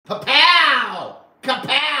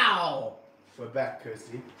We're back,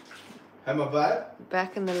 Kirsty. Hey, my bud.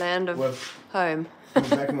 Back in the land of home. We're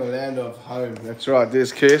back in the land of home. That's right.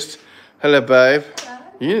 There's Kirst. Hello, babe.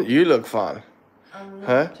 Hello. You look fine. I'm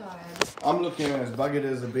Huh? tired. I'm looking as buggered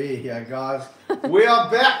as a bear here, guys. We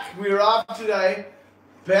are back. We arrived today,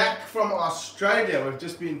 back from Australia. We've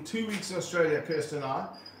just been 2 weeks in Australia, Kirst and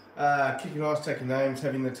I. Kicking ass, taking names,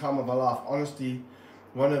 having the time of our life. Honestly,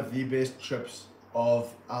 one of the best trips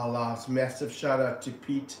of our lives. Massive shout out to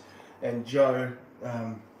Pete and Joe.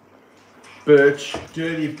 Birch,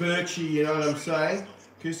 Dirty Birchy, you know what I'm saying?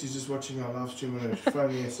 Kirsty's just watching our live stream on her phone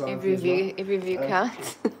here. So Every view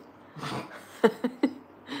counts.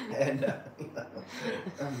 And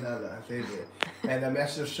and a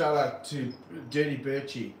massive shout out to Dirty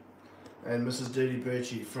Birchy and Mrs. Dirty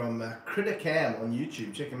Birchy from Critter Cam on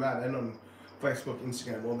YouTube. Check him out, and on Facebook,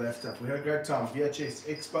 Instagram, all that stuff. We had a great time. VHS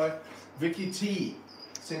Expo. Vicky T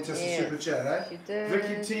sent us a super chat, eh? She did.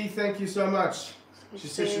 Vicky T, thank you so much. She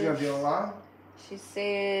said she's going to be online. She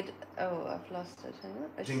said, oh, I've lost it. Hang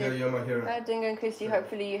on. Dingo, you're my hero. Hi, Dingo and Chrissy.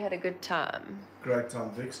 Hopefully you had a good time. Great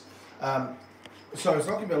time, Vix. So it's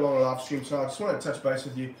not going to be a long live stream, so I just want to touch base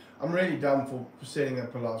with you. I'm really done for setting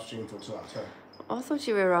up a live stream till tonight. So. I thought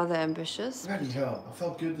you were rather ambitious. Bloody hell, I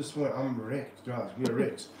felt good this morning. I'm wrecked, guys. We're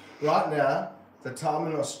wrecked. Right now, the time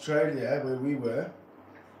in Australia where we were,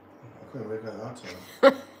 I couldn't work out our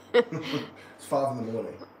time. It's 5 in the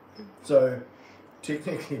morning. So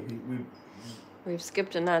technically, We've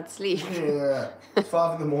skipped a night's sleep. Yeah, it's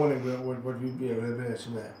 5 in the morning. Would we be a little bit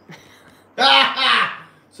of that?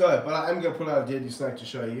 So, but I am going to pull out a Dirty Snake to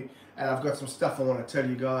show you. And I've got some stuff I want to tell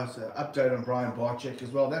you guys. Update on Brian Barczyk as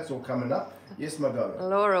well. That's all coming up. Yes, my darling.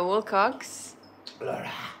 Laura Wilcox. Laura.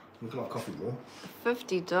 Look at my coffee, Laura.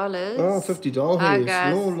 $50. Oh, $50. Hi,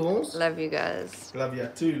 guys. Laws. Love you guys. Love you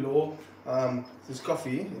too, Law. This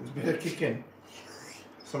coffee, it's better kick in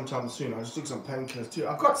sometime soon. I just took some painkillers too.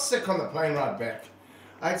 I got sick on the plane ride back.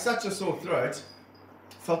 I had such a sore throat.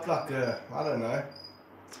 Felt like, I don't know,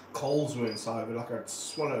 coals were inside of it, like I'd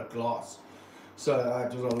swallowed glass. So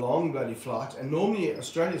it was a long bloody flight. And normally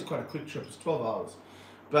Australia's quite a quick trip, it's 12 hours.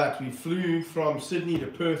 But we flew from Sydney to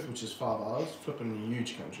Perth, which is 5 hours, flipping a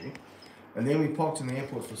huge country. And then we parked in the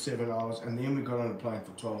airport for 7 hours, and then we got on a plane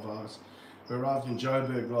for 12 hours. We arrived in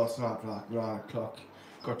Joburg last night, like 9 o'clock.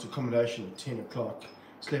 Got to accommodation at 10 o'clock.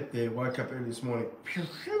 Slept there, woke up early this morning.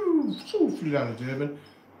 Flew down to Durban.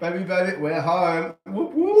 Baby, we're home.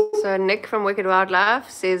 Whoop, whoop. So Nick from Wicked Wildlife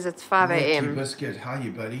says it's 5 a.m. Biscuit, how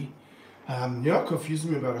you, buddy? You know what confuses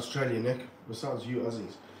me about Australia, Nick, besides you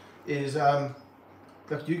Aussies, is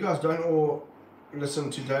that you guys don't all listen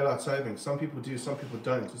to daylight savings. Some people do, some people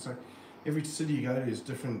don't. It's like every city you go to is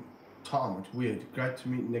different time. It's weird. Great to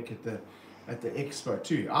meet Nick at the expo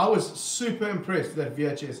too. I was super impressed with that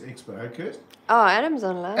VHS expo, hey Kirst? Oh, Adam's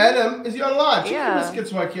online. Adam, is he online? Yeah.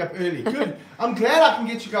 Biscuits woke you up early. Good. I'm glad I can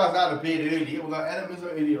get you guys out of bed early, although Adam is an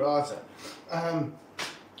early riser.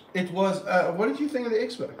 It was, what did you think of the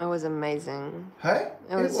expo? It was amazing. Hey?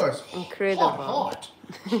 It was incredible.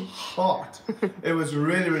 Hot. It was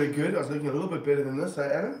really, really good. I was looking a little bit better than this, hey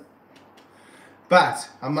Adam? But,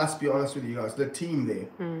 I must be honest with you guys, the team there,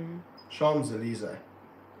 Champs-Élysées,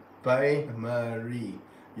 Bay Marie,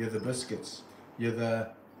 you're the biscuits, you're the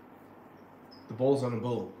balls on a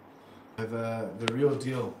bull, you're the real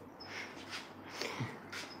deal.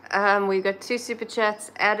 We got 2 super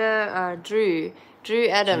chats. Drew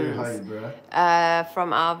Adams, Drew, hi, bro.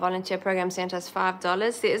 from our volunteer program sent us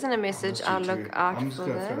 $5. There isn't a message. I'll look out I'm just for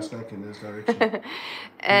going to that. throw a snake in this direction.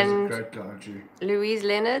 And He's a great guy, Drew. Louise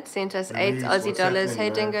Leonard sent us 8 Louise, Aussie what's dollars. happening, Hey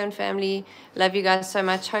man? Dingo and family, love you guys so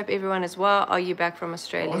much. Hope everyone is well. Are you back from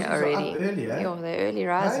Australia Aussies are already? up early, eh? Yo, they're early Hey,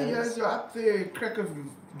 risers. you're up there crack of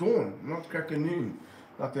dawn, not crack of noon.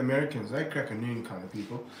 Like the Americans, they crack of noon kind of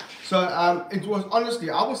people. So it was,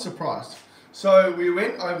 honestly, I was surprised. So we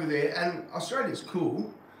went over there, and Australia's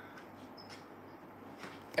cool.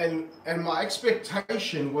 And my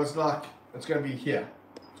expectation was like, it's going to be here.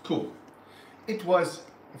 It's cool. It was,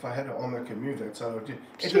 if I had an arm that could move that, so I would do.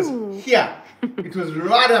 It was here. It was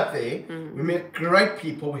right up there. We met great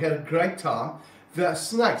people. We had a great time. The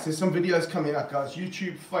snakes, there's some videos coming out, guys.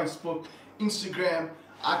 YouTube, Facebook, Instagram.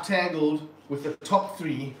 I tangled with the top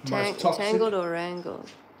 3 most toxic. Tangled or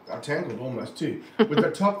wrangled? I tangled almost too. With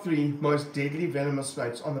the top 3 most deadly venomous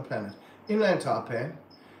snakes on the planet. Inland taipan,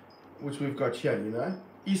 which we've got here, you know.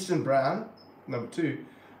 Eastern brown, number 2.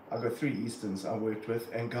 I've got 3 Easterns I worked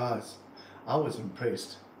with, and guys, I was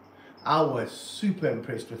impressed. I was super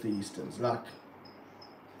impressed with the Easterns. Like,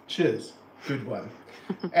 cheers, good one.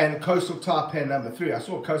 And coastal taipan number 3. I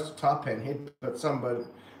saw coastal taipan headbutt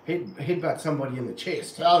somebody in the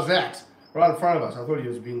chest. How's that? right in front of us. I thought he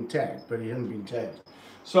was being tagged, but he hadn't been tagged.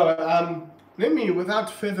 So let me, without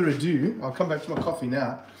further ado, I'll come back to my coffee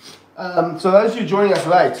now. So those of you joining us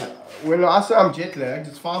late, when I say I'm jet lagged,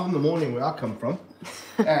 it's 5 in the morning where I come from,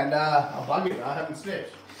 and I'm bugging. I haven't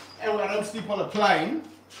slept, and I don't sleep on a plane.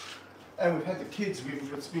 And we've had the kids.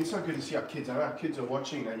 It's been so good to see our kids. I know our kids are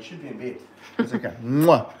watching now. You should be in bed. It's okay.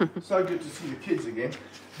 Mwah. So good to see the kids again.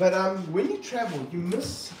 But when you travel, you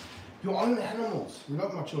miss your own animals. You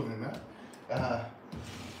love my children now.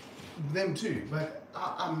 Them too. But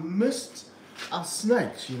I missed our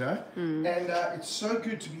snakes, you know. And it's so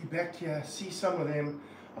good to be back here, see some of them.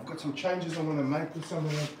 I've got some changes I want to make with some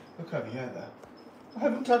of them. Look over here, though. I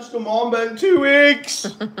haven't touched a mamba in 2 weeks.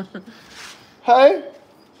 Hey?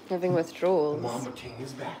 Having withdrawals. The mama king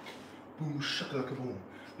is back. Boom, shakalaka boom.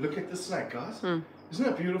 Look at the snake, guys. Isn't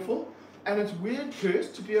it beautiful? And it's weird,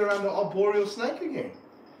 cursed, to be around the arboreal snake again.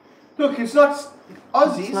 Look, it's not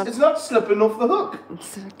Aussies. It's not slipping off the hook.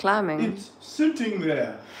 It's climbing. It's sitting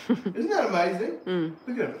there. Isn't that amazing?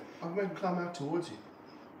 Look at it. I'm going to climb out towards you.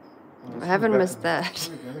 I haven't missed that.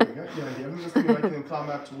 There we go. Yeah, you haven't missed me making him climb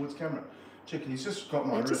out towards camera. Check it. He's just got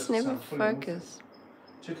my wrist. I just never focus.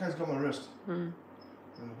 Check how he's got my wrist. I'm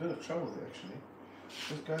in a bit of trouble there, actually.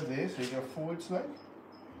 Just go there, so you go forward snake.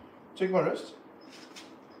 Check my wrist.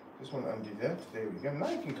 Just want to undo that. There we go. Now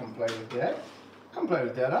you can come play with that. Come play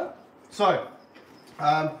with that, huh? So,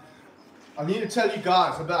 I need to tell you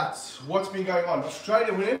guys about what's been going on.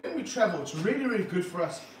 Australia, whenever we travel, it's really, really good for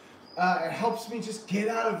us. It helps me just get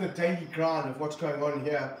out of the daily grind of what's going on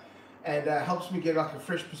here. And helps me get like a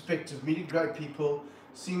fresh perspective, meeting great people,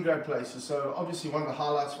 seeing great places. So obviously one of the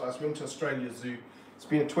highlights for us, went to Australia Zoo. It's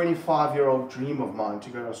been a 25-year-old dream of mine to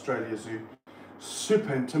go to Australia Zoo.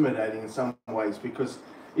 Super intimidating in some ways because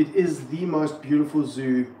it is the most beautiful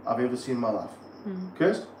zoo I've ever seen in my life.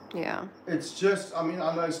 Kirst? Yeah. It's just, I mean,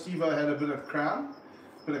 I know Steve-O had a bit of crown,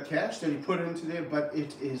 bit of cash that he put into there, but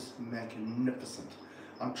it is magnificent.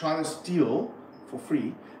 I'm trying to steal for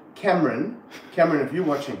free Cameron, if you're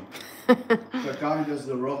watching, the guy who does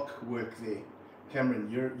the rock work there.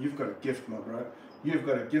 Cameron, you've got a gift, my bro. You've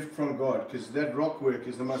got a gift from God, because that rock work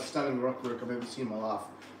is the most stunning rock work I've ever seen in my life.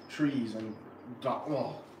 Trees and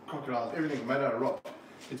crocodiles, everything made out of rock.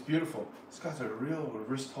 It's beautiful. This guy's a real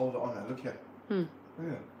wrist holder on it. Look here. Look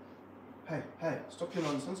at Hey, stop your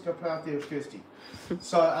nonsense. Go play out there with Kirsty.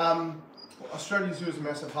 So, Australia Zoo is a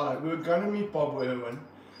massive highlight. We were going to meet Bob Irwin,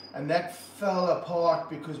 and that fell apart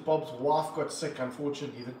because Bob's wife got sick,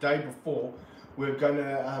 unfortunately, the day before we were going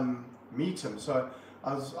to meet him. So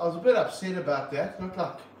I was a bit upset about that. Not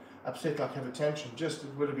like upset like have a tantrum, just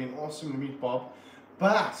it would have been awesome to meet Bob.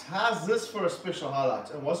 But how's this for a special highlight?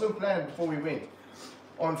 It wasn't planned before we went.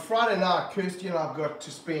 On Friday night, Kirsty and I got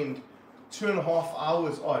to spend 2.5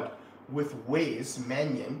 hours odd with Wes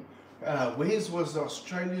Mannion. Wes was the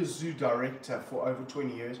Australia Zoo director for over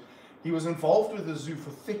 20 years. He was involved with the zoo for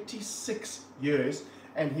 36 years,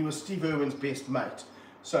 and he was Steve Irwin's best mate.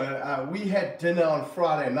 So we had dinner on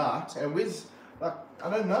Friday night, and Wes, like, I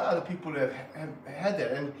don't know other people that have had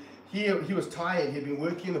that. And he was tired. He'd been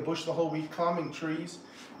working in the bush the whole week, climbing trees.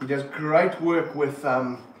 He does great work with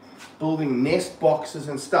building nest boxes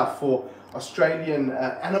and stuff for Australian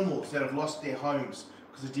animals that have lost their homes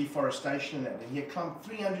because of deforestation and that. And he had climbed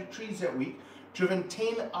 300 trees that week, driven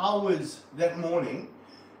 10 hours that morning,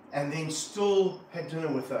 and then still had dinner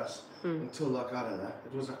with us until, like, I don't know,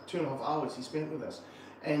 it was like 2.5 hours he spent with us.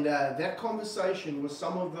 And that conversation was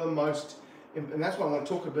some of the most, and that's what I want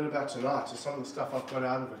to talk a bit about tonight, so some of the stuff I've got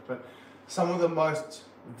out of it, but some of the most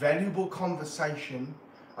valuable conversation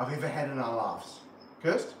I've ever had in our lives.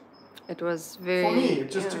 Kirst? It was very... For me,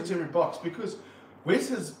 it just ticked every box, because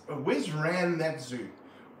Wes ran that zoo.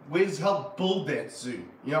 Wes helped build that zoo.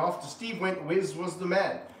 You know, after Steve went, Wes was the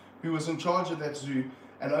man who was in charge of that zoo,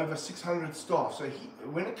 and over 600 staff. So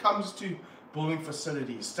when it comes to building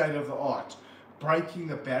facilities, state of the art, breaking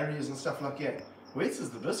the barriers and stuff like that, Wes is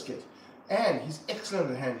the biscuit. And he's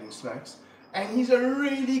excellent at handling snakes, and he's a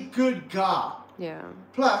really good guy. Yeah.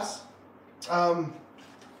 Plus,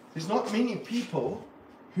 there's not many people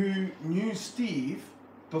who knew Steve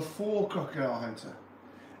before Crocodile Hunter.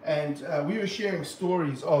 And we were sharing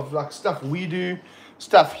stories of like stuff we do,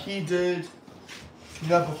 stuff he did, you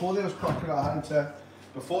know, before there was Crocodile Hunter,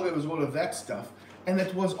 before there was all of that stuff. And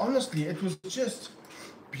it was, honestly, it was just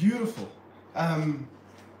beautiful.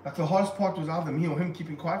 Like the hardest part was either me or him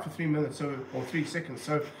keeping quiet for 3 minutes or 3 seconds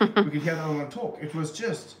so we could hear the other one talk. It was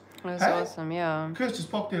just... It was awesome, yeah. Chris just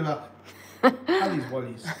popped there like, how these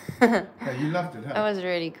wallies. Yeah, you loved it, huh? That was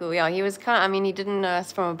really cool. Yeah, he was kind of, I mean, he didn't know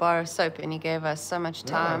us from a bar of soap, and he gave us so much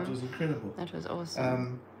time. No, it was incredible. That was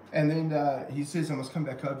awesome. And then he says I must come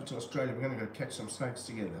back over to Australia. We're going to go catch some snakes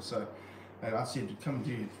together. So, and I said, come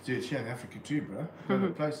do it here in Africa too, bro. We've got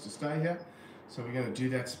a place to stay here. So we're going to do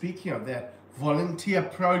that. Speaking of that, volunteer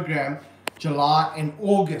program, July and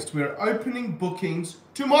August. We're opening bookings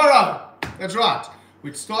tomorrow. That's right.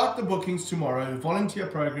 We'd start the bookings tomorrow. Volunteer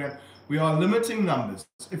program. We are limiting numbers.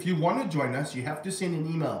 If you want to join us, you have to send an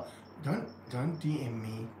email. Don't DM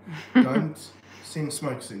me. Don't send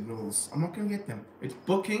smoke signals. I'm not going to get them. It's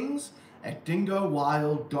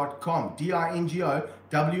bookings@dingowild.com.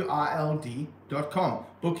 DINGOWILD.com.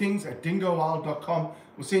 Bookings@dingowild.com.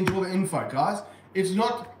 We'll send you all the info, guys. It's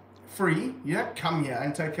not free. You don't come here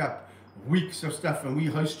and take up weeks of stuff and we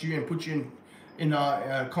host you and put you in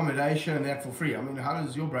our accommodation and that for free. I mean, how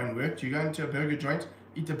does your brain work? Do you go into a burger joint,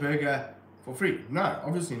 eat the burger for free? No,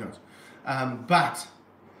 obviously not. But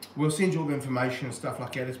we'll send you all the information and stuff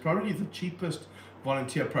like that. It's probably the cheapest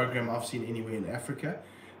volunteer program I've seen anywhere in Africa.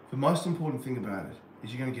 The most important thing about it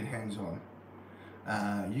is you're going to get hands-on.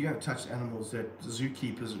 You're going to touch animals that the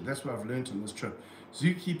zookeepers, that's what I've learned on this trip.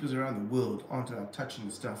 Zookeepers around the world aren't touching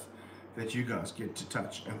the stuff that you guys get to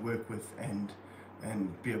touch and work with and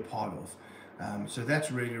be a part of. So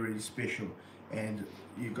that's really, really special. And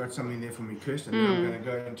you've got something there for me, Kirsten. And I'm going to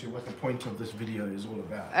go into what the point of this video is all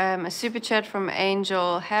about. A super chat from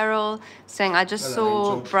Angel Harold saying, I just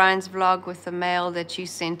saw Angel. Brian's vlog with the mail that you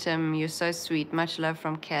sent him. You're so sweet. Much love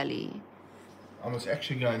from Kelly. I must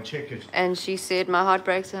actually go and check it. And she said, my heart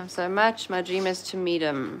breaks him so much. My dream is to meet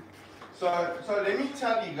him. So let me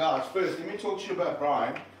tell you guys first, let me talk to you about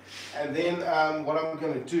Brian. And then what I'm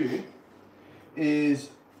going to do is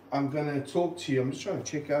I'm going to talk to you. I'm just trying to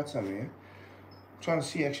check out something here. I'm trying to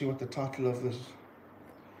see actually what the title of this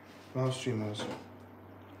live stream was.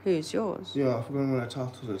 Who's yours? Yeah, I forgot what I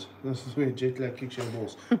titled it. This is where jet lag kicks your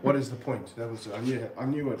balls. What is the point? That was I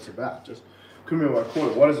knew what it's about. Just couldn't remember what I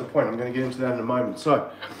called it. What is the point? I'm going to get into that in a moment.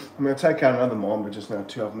 So I'm going to take out another mom, but just now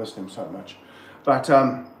too. I've missed him so much. But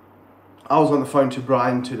I was on the phone to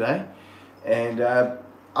Brian today, and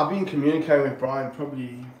I've been communicating with Brian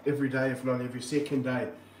probably every day, if not every second day,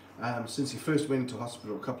 since he first went into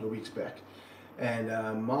hospital a couple of weeks back. And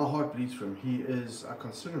my heart bleeds for him. He is, I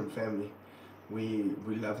consider him family. We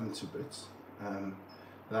love him to bits.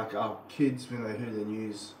 Like our kids, when they heard the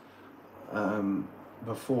news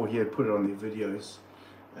before he had put it on their videos,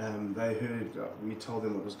 they heard, we told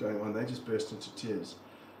them what was going on, they just burst into tears.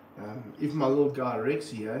 Even my little guy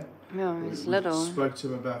Rexy, Yeah, he's we little. spoke to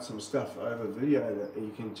him about some stuff over video, and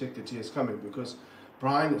you can check the tears coming, because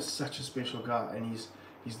Brian is such a special guy, and he's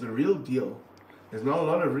the real deal. There's not a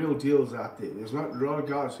lot of real deals out there. There's not a lot of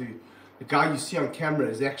guys who, the guy you see on camera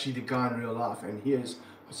is actually the guy in real life, and he is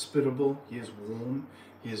hospitable, he is warm,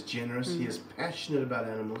 he is generous, he is passionate about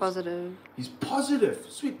animals. Positive. He's positive.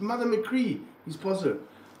 Sweet Mother McCree, he's positive.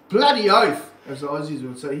 Bloody oath, as the Aussies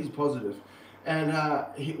would say, he's positive. And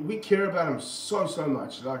we care about him so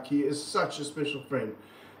much. Like, he is such a special friend.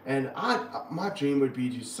 And my dream would be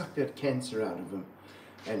to suck that cancer out of him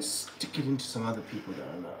and stick it into some other people that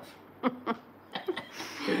I love.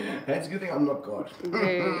 That's a good thing I'm not God.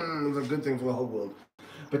 It's a good thing for the whole world.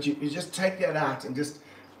 But you just take that out and just,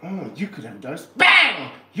 you could have a dose,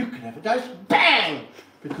 bang! You could have a dose, bang!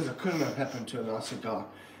 Because it couldn't have happened to a nicer guy.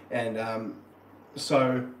 And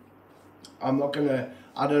so I'm not going to,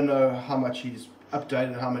 I don't know how much he's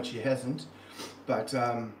updated, how much he hasn't. But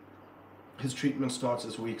his treatment starts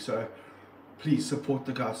this week. So please support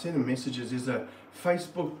the guy. Send him messages. There's a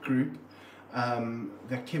Facebook group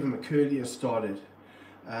that Kevin McCurdy has started.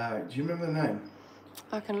 Do you remember the name?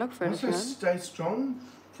 I can look for it. Also, Stay Strong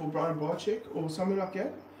for Brian Barczyk or something like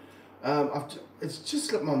that. It's just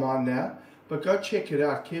slipped my mind now, but go check it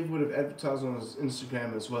out. Kev would have advertised on his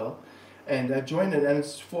Instagram as well, and join it. And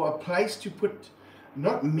it's for a place to put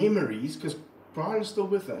not memories, because Brian is still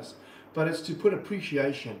with us, but it's to put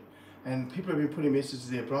appreciation. And people have been putting messages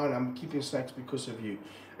there. Brian, I'm keeping snakes because of you,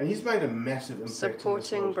 and he's made a massive impact.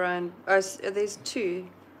 Supporting Brian. Oh, there's two.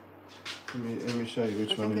 Let me show you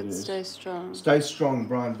which one it is. Stay Strong. Stay Strong,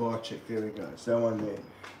 Brian Barczyk. There we go. It's that one there.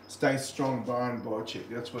 Stay Strong, Brian Barczyk.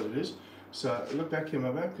 That's what it is. So look back here,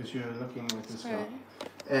 my back, because you're looking at this guy.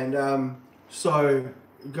 And so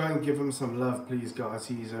go and give him some love, please, guys.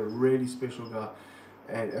 He's a really special guy.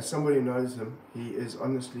 And as somebody who knows him, he is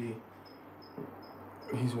honestly,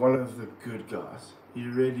 he's one of the good guys. He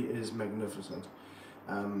really is magnificent.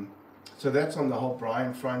 So that's on the whole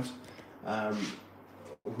Brian front.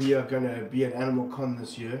 We are going to be at Animal Con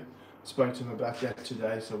this year. Spoke to him about that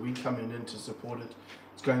today, so we're coming in to support it.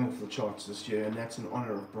 It's going off the charts this year, and that's in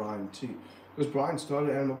honor of Brian too. Because Brian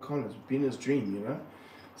started Animal Con, it's been his dream, you know.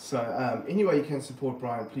 So anyway, you can support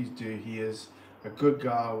Brian, please do. He is a good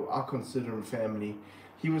guy. I consider him family.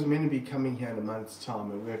 He was meant to be coming here in a month's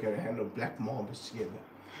time, and we're going to handle black mambas together.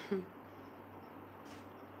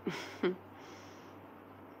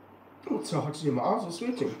 Oh, it's so hot in my eyes are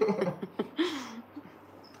sweating.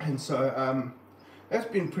 And so that's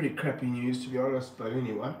been pretty crappy news, to be honest, but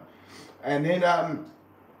anyway. And then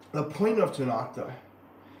the point of tonight, though,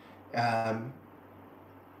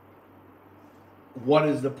 what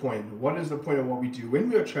is the point? What is the point of what we do when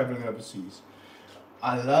we are traveling overseas?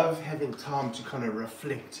 I love having time to kind of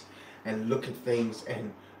reflect and look at things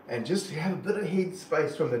and just have a bit of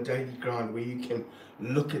headspace from the daily grind where you can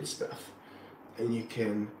look at stuff and you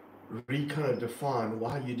can kind of define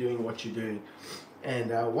why you're doing what you're doing.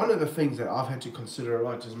 And one of the things that I've had to consider a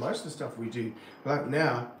lot is most of the stuff we do, like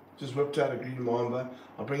now, just whipped out a green mamba.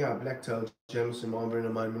 I'll bring out a black-tailed Jameson mamba in a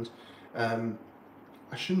moment.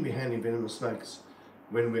 I shouldn't be handling venomous snakes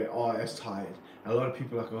when we are as tired. And a lot of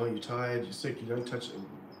people are like, oh, you're tired, you're sick, you don't touch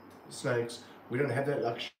snakes. We don't have that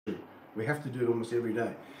luxury. We have to do it almost every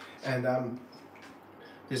day. And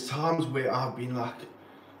there's times where I've been like,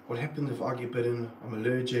 what happens if I get bitten? I'm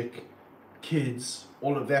allergic, kids,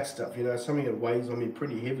 all of that stuff. You know, something that weighs on me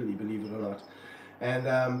pretty heavily, believe it or not.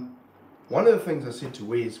 And one of the things I said to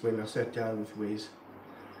Wes when I sat down with Wes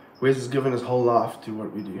has given his whole life to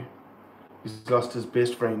what we do. He's lost his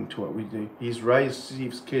best friend to what we do. He's raised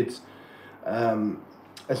Steve's kids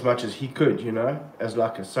as much as he could, you know, as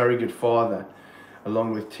like a surrogate father,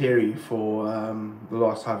 along with Terry for the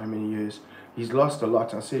last however many years. He's lost a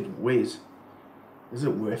lot. I said, Wes, is it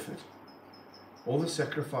worth it? All the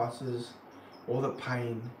sacrifices, all the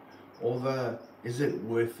pain, is it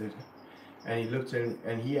worth it? And he looked at it,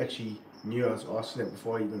 and he actually knew I was asking that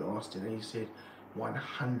before I even asked it, and he said,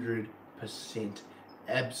 100%,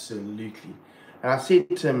 absolutely. And I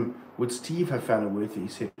said to him, would Steve have found it worth it? He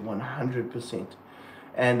said 100%.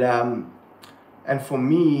 And for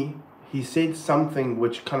me, he said something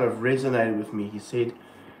which kind of resonated with me. He said,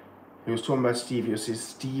 he was talking about Steve. He says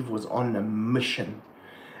Steve was on a mission,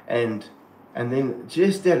 and then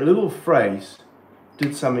just that little phrase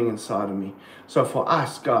did something inside of me. So for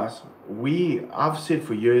us guys, I've said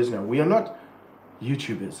for years now, we are not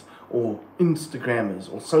YouTubers or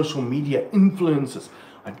Instagrammers or social media influencers.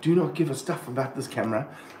 I do not give a stuff about this camera.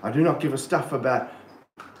 I do not give a stuff about,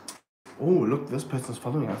 oh, look, this person's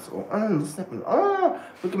following us. Or, oh, this happened. Oh,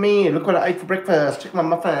 look at me. Look what I ate for breakfast. Check my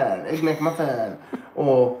muffin. Egg McMuffin.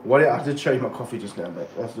 Or whatever. I did show you my coffee just now,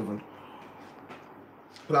 but that's different.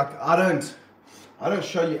 Like, I don't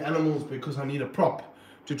show you animals because I need a prop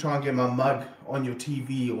to try and get my mug on your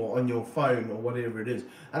TV or on your phone or whatever it is.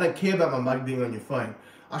 I don't care about my mug being on your phone.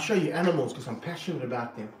 I show you animals because I'm passionate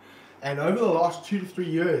about them. And over the last 2 to 3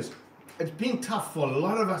 years, it's been tough for a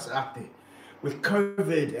lot of us out there. With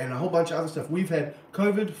COVID and a whole bunch of other stuff. We've had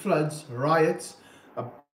COVID, floods, riots. I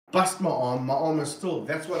bust my arm. My arm is still,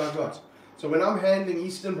 that's what I got. So when I'm handling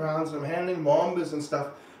Eastern Browns, I'm handling mambas and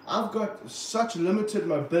stuff, I've got such limited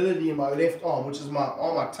mobility in my left arm, which is my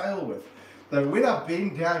arm I tail with, that when I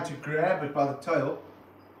bend down to grab it by the tail,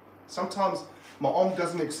 sometimes my arm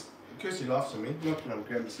doesn't, Kirsty laughs at me, not when I'm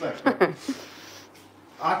grabbing the snake.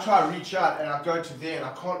 I try to reach out and I go to there and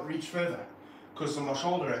I can't reach further because of my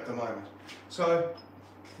shoulder at the moment. So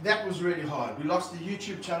that was really hard. We lost the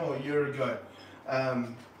YouTube channel a year ago.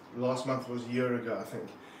 Last month was a year ago, I think.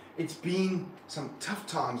 It's been some tough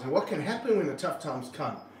times, and what can happen when the tough times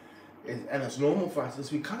come, and it's normal for us,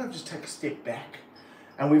 is we kind of just take a step back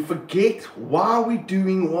and we forget why we're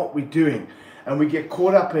doing what we're doing, and we get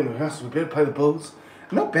caught up in, we better pay the bills.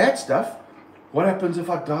 Not bad stuff. What happens if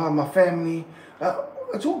I die? My family.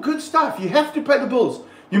 It's all good stuff. You have to pay the bills.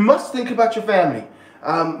 You must think about your family.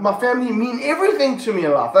 My family mean everything to me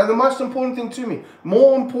in life. They're the most important thing to me.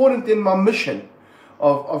 More important than my mission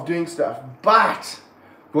of doing stuff. But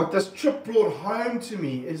what this trip brought home to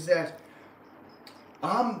me is that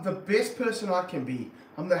I'm the best person I can be.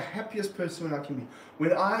 I'm the happiest person I can be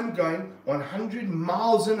when I'm going 100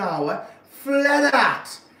 miles an hour flat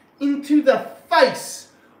out into the face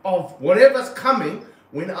of whatever's coming.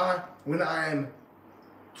 When I am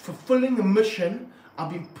fulfilling the mission I've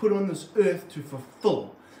been put on this earth to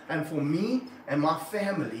fulfill. And for me and my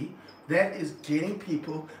family, that is getting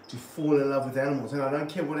people to fall in love with animals. And I don't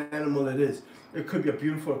care what animal it is. It could be a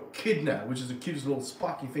beautiful echidna, which is the cutest little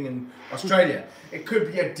spiky thing in Australia. It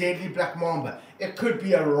could be a deadly black mamba. It could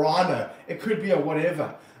be a rhino. It could be a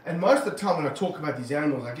whatever. And most of the time when I talk about these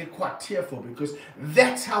animals, I get quite tearful because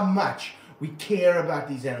that's how much we care about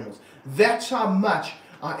these animals. That's how much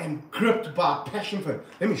I am gripped by a passion for it.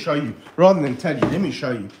 Let me show you. Rather than tell you, let me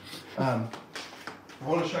show you. I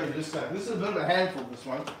want to show you this thing. This is a bit of a handful, this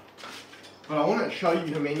one. but I want to show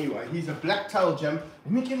you him anyway. He's a black-tailed Jim.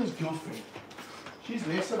 Let me get his girlfriend. She's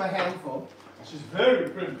less of a handful. She's very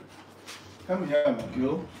pretty. Come here, my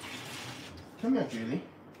girl. Come here, Julie.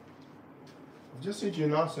 I've just said you're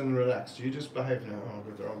nice and relaxed. You just behave now. Oh, I've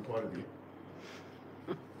got the wrong part of you.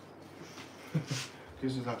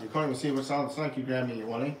 Because it's like you can't even see what side of the snake you grab me, you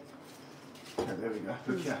want. Okay, there we go.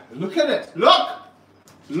 Look here. Look at it. Look!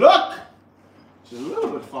 Look! She's a little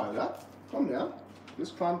bit fired up. Calm down.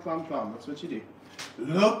 Just climb, climb, climb. That's what you do.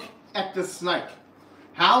 Look at the snake.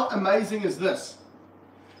 How amazing is this?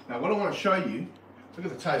 Now, what I want to show you, look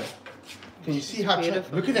at the tail. Can you see how it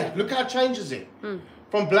changes? Look at that. Look how it changes it.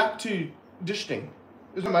 From black to dish thing.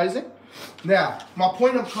 Isn't it amazing? Now, my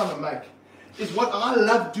point I'm trying to make is what I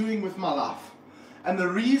love doing with my life. And the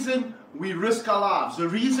reason we risk our lives, the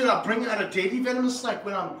reason I bring out a deadly venomous snake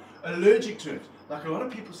when I'm allergic to it. Like a lot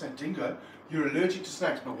of people say, Dingo, you're allergic to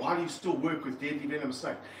snakes, but why do you still work with deadly venomous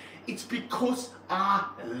snake? It's because I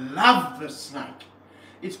love the snake.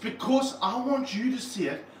 It's because I want you to see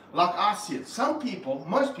it like I see it. Some people,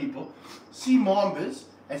 most people, see mambas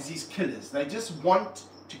as these killers. They just want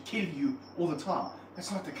to kill you all the time.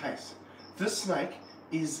 That's not the case. This snake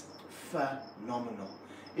is phenomenal.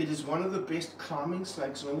 It is one of the best climbing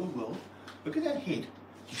snakes in all the world. Look at that head.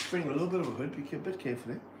 She's spreading a little bit of a hood. Be a bit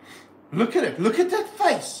careful there. Look at it. Look at that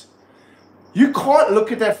face. You can't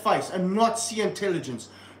look at that face and not see intelligence.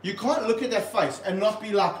 You can't look at that face and not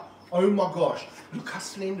be like, oh my gosh, look how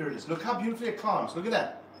slender it is. Look how beautifully it climbs. Look at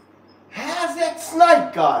that. How's that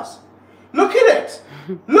snake, guys? Look at it.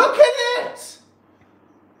 Look at it.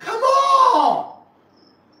 Come on.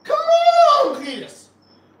 Come on, Cletus.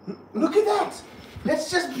 Look at that.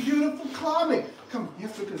 That's just beautiful climbing. Come on, you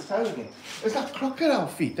have to look at his tail again. It's like crocodile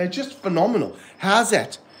feet. They're just phenomenal. How's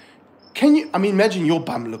that? Can you, I mean, imagine your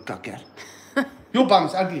bum looked like that. Your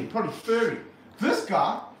bum's ugly, probably furry. This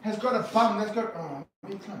guy has got a bum that's got, oh,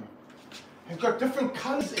 let me climb. Has got different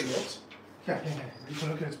colors in it. Yeah. You can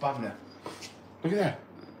look at his bum now. Look at that.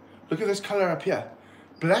 Look at this color up here.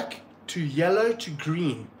 Black to yellow to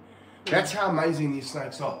green. That's how amazing these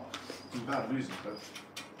snakes are. I'm about to lose it, but.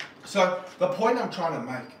 So the point I'm trying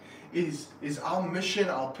to make is our mission,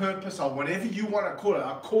 our purpose, or whatever you want to call it,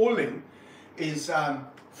 our calling is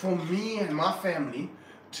for me and my family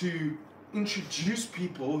to introduce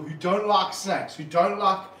people who don't like snakes, who don't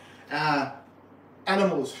like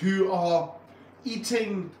animals, who are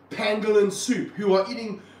eating pangolin soup, who are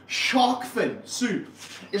eating shark fin soup.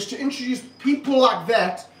 It's to introduce people like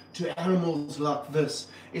that to animals like this.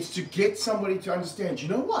 It's to get somebody to understand, you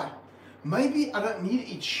know what? Maybe I don't need to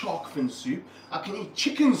eat shark fin soup. I can eat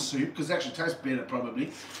chicken soup, because it actually tastes better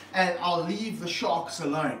probably, and I'll leave the sharks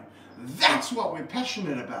alone. That's what we're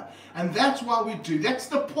passionate about. And that's why we do. That's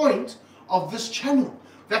the point of this channel.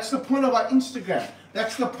 That's the point of our Instagram.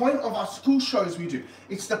 That's the point of our school shows we do.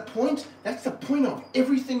 It's the point, that's the point of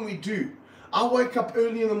everything we do. I wake up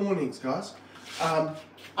early in the mornings, guys. I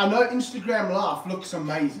know Instagram Live looks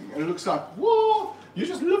amazing. It looks like, whoa, you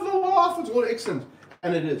just live the life, it's all excellent.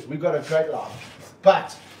 And it is. We've got a great life.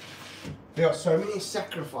 But there are so many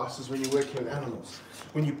sacrifices when you're working with animals.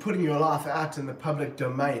 When you're putting your life out in the public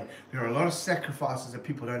domain, there are a lot of sacrifices that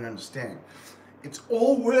people don't understand. It's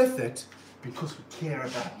all worth it because we care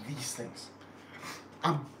about these things.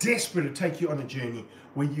 I'm desperate to take you on a journey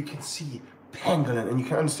where you can see pangolin and you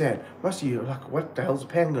can understand. Most of you are like, what the hell's a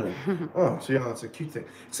pangolin? Oh, so you know, it's a cute thing.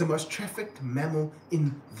 It's the most trafficked mammal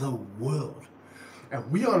in the world. And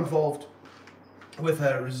we are involved with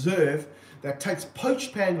a reserve that takes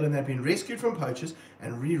poached pangolin that have been rescued from poachers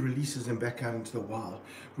and re-releases them back out into the wild.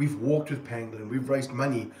 We've walked with pangolin. We've raised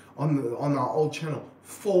money on our old channel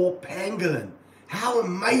for pangolin. How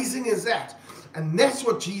amazing is that? And that's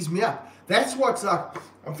what G's me up. That's what's like,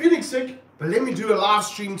 I'm feeling sick, but let me do a live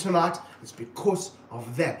stream tonight. It's because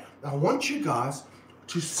of that. I want you guys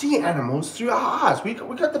to see animals through our eyes. We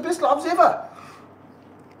got the best lives ever.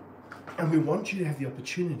 And we want you to have the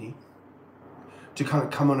opportunity to kind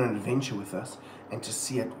of come on an adventure with us and to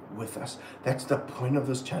see it with us. That's the point of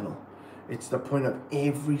this channel. It's the point of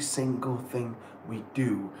every single thing we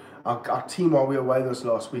do. Our team, while we were away this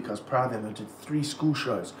last week, I was proud of them. They did 3 school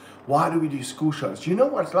shows. Why do we do school shows? Do you know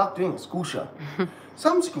what it's like doing a school show?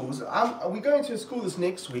 Some schools, we're going to a school this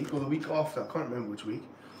next week or the week after, I can't remember which week.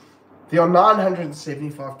 There are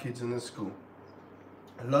 975 kids in this school.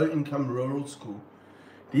 A low-income rural school.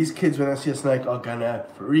 These kids, when they see a snake, are gonna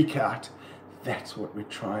freak out. That's what we're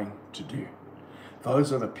trying to do.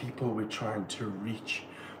 Those are the people we're trying to reach.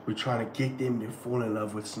 We're trying to get them to fall in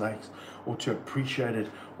love with snakes, or to appreciate it,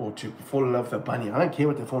 or to fall in love with a bunny. I don't care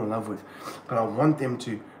what they fall in love with, but I want them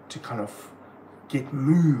to kind of get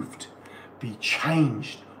moved, be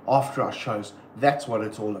changed after our shows. That's what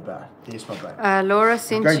it's all about. Yes, my baby. Laura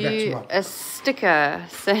sent going back to you my- a sticker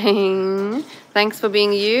saying, thanks for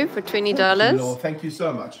being you for $20. Thank you, Laura. Thank you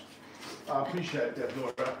so much. I appreciate that,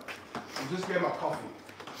 Laura. I'll just get my coffee.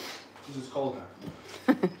 This is cold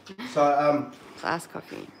now. So, It's iced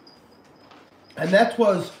coffee. and that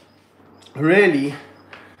was really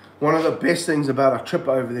one of the best things about our trip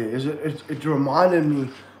over there. Is it reminded me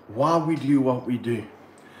why we do what we do.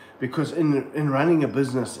 Because in running a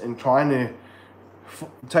business and trying to,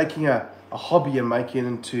 taking a hobby and making it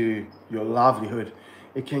into your livelihood,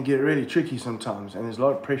 it can get really tricky sometimes, and there's a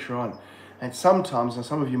lot of pressure on. And sometimes, and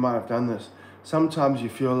some of you might have done this, sometimes you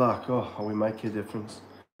feel like, oh, are we making a difference?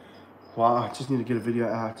 Well, I just need to get a video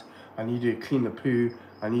out. I need to clean the poo.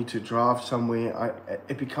 I need to drive somewhere.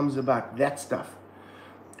 It becomes about that stuff.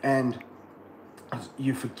 And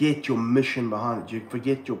you forget your mission behind it. You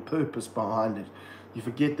forget your purpose behind it. You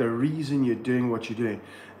forget the reason you're doing what you're doing.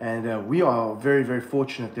 And we are very, very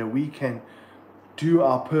fortunate that we can do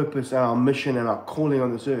our purpose and our mission and our calling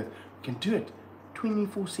on this earth. We can do it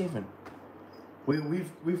 24/7.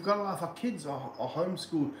 We've got a lot of our kids are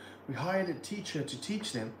homeschooled. We hired a teacher to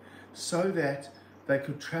teach them so that they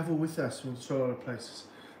could travel with us to a lot of places.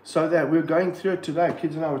 So that we're going through it today.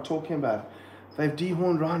 Kids and I were talking about it. They've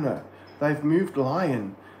dehorned rhino. They've moved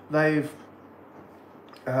lion. They've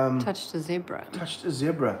Touched a zebra. Touched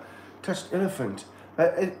elephant.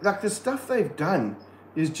 Like the stuff they've done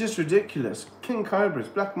is just ridiculous. King cobras,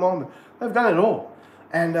 black mamba, they've done it all.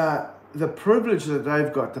 And the privilege that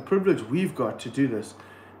they've got, the privilege we've got to do this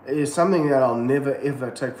is something that I'll never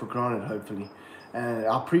ever take for granted, hopefully. And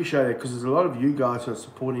I appreciate it because there's a lot of you guys who are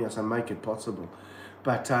supporting us and make it possible.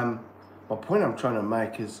 But my point I'm trying to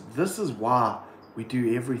make is this is why we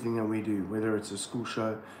do everything that we do, whether it's a school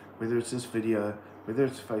show, whether it's this video, whether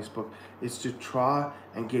it's Facebook, is to try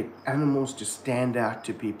and get animals to stand out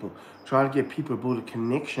to people. Try to get people to build a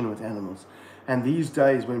connection with animals. And these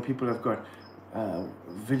days when people have got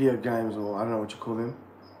video games, or I don't know what you call them,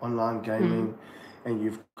 online gaming, and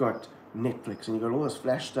you've got Netflix and you've got all this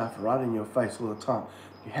flash stuff right in your face all the time,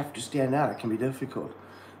 you have to stand out. It can be difficult.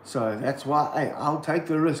 So that's why, hey, I'll take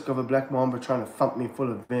the risk of a black mamba trying to thump me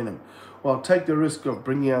full of venom. Or I'll take the risk of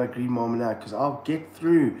bringing out a green mamba now because I'll get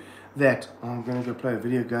through that. Oh, I'm going to go play a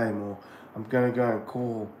video game, or I'm going to go and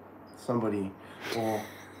call somebody, or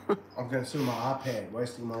I'm going to sit on my iPad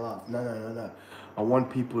wasting my life. No. I want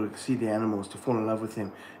people to see the animals, to fall in love with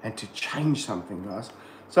them, and to change something, guys.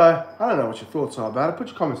 So I don't know what your thoughts are about it. Put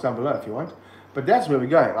your comments down below if you want. But that's where we're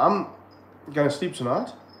going. I'm going to sleep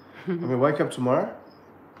tonight. I'm going to wake up tomorrow.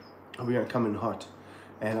 We're going to come in hot,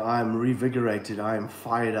 and I'm revigorated, I am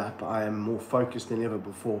fired up, I am more focused than ever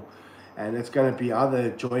before, and it's going to be either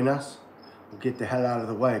join us or get the hell out of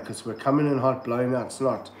the way, because we're coming in hot, blowing out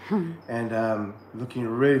snot, and looking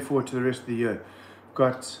really forward to the rest of the year.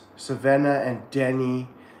 Got Savannah and Danny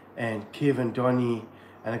and Kevin, Donnie,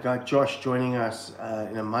 and a guy Josh joining us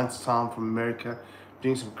in a month's time from America,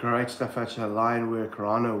 doing some great stuff, actually, lion work,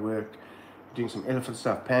 rhino work, doing some elephant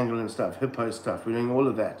stuff, pangolin stuff, hippo stuff. We're doing all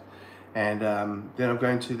of that. And then I'm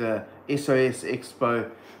going to the SOS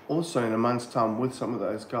Expo also in a month's time with some of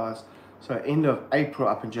those guys. So end of April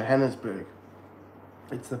up in Johannesburg.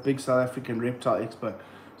 It's the big South African reptile expo.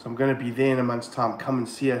 So I'm going to be there in a month's time. Come and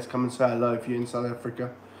see us. Come and say hello if you're in South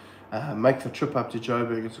Africa. Make the trip up to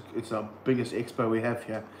Joburg. It's our biggest expo we have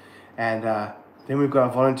here. And then we've got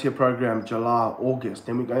a volunteer program July, August.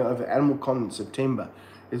 Then we're going over Animal Con in September.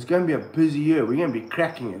 It's going to be a busy year. We're going to be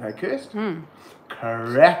cracking it, hey, Kirst?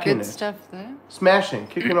 Cracking Good it. stuff there. Smashing,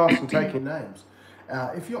 kicking ass and taking names.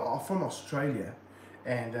 If you're from Australia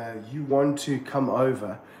and you want to come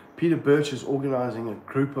over, Peter Birch is organising a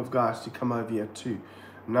group of guys to come over here too.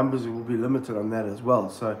 Numbers will be limited on that as well.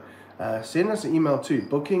 So send us an email too,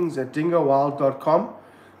 bookings@dingowild.com,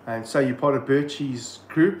 and say you're part of Birchie's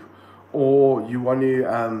group, or you want to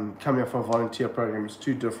come here for a volunteer program. It's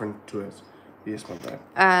two different tours. Yes, my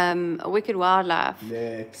bad. Wicked Wildlife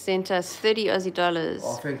Next. sent us $30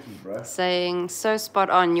 Oh, thank you, bro. saying, so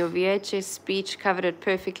spot on, your VHS speech covered it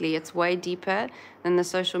perfectly. It's way deeper than the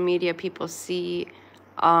social media people see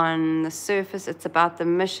on the surface. It's about the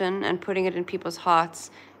mission and putting it in people's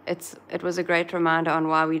hearts. It was a great reminder on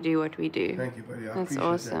why we do what we do. Thank you, buddy. I That's appreciate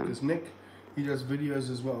awesome. that. Because Nick, he does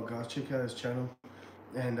videos as well, guys. Check out his channel.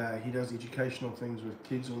 And he does educational things with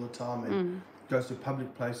kids all the time. And goes to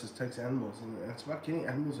public places, takes animals, and it's about getting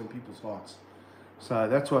animals in people's hearts. So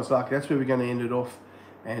that's what it's like. That's where we're going to end it off,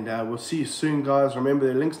 and we'll see you soon, guys. Remember,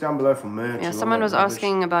 the links down below for merch. Yeah, and someone all was that rubbish.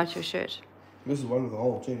 asking about your shirt. This is one with a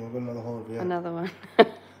hole. Check, I've got another hole over here. Another one.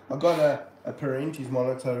 I got a Parentes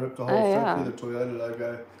monitor, ripped a hole Oh, straight yeah. through the Toyota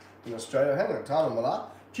logo in Australia. Hang on, time, Mala.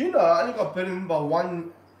 Do you know I only got bitten by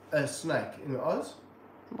one snake in Oz?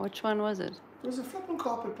 Which one was it? It was a flipping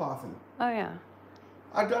carpet python. Oh, yeah.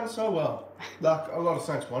 I'd done so well. Like, a lot of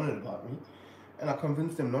snakes wanted about me, and I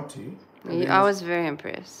convinced them not to. I was very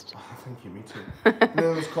impressed. Oh, thank you, me too. And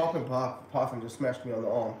then this carpet python just smashed me on the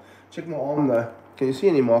arm. Check my arm though. Can you see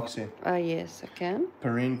any marks here? Oh, yes, I can.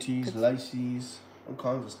 Parentes, laces, all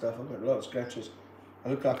kinds of stuff. I've got a lot of scratches. I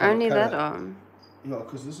look like Only that arm. Yeah,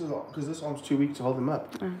 because this arm's too weak to hold them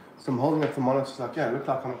up. So I'm holding up the monitor like, yeah, I look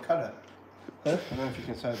like I'm a cutter. Huh? I don't know if you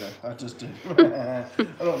can say that. I just did.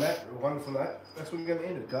 I love that. Wonderful that. That's where we're going to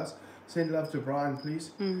end it, guys. Send love to Brian,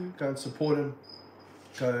 please. Go and support him.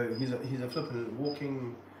 He's a flipping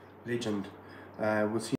walking legend. We'll see.